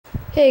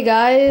Hey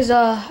guys,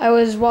 I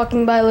was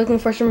walking by looking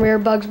for some rare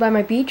bugs by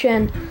my beach,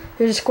 and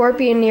there's a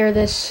scorpion near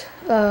this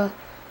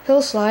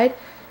hillside,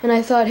 and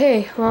I thought,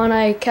 hey, why don't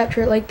I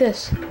capture it like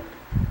this?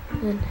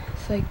 And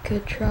if I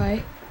could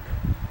try.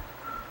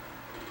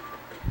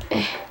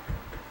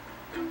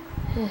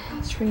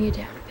 Let's bring you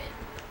down a bit.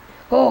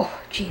 Oh,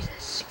 Jesus,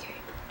 scary.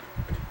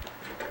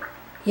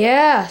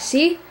 Yeah,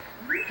 see?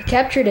 I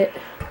captured it.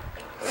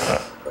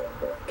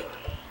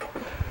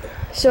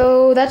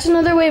 So that's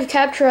another way of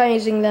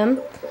capturing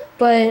them,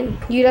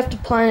 but you'd have to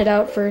plan it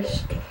out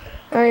first.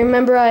 I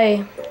remember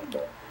I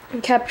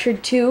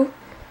captured two.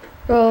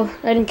 Well,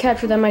 I didn't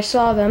capture them, I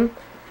saw them,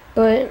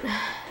 but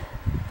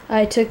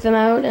I took them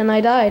out and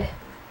I died.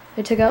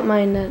 I took out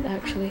my net,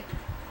 actually.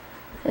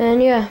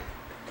 And yeah,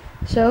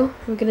 so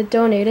I'm gonna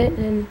donate it,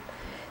 and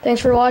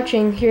thanks for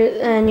watching here.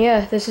 And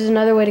yeah, this is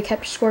another way to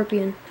capture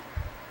scorpion.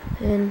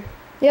 And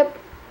yep,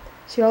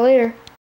 see y'all later.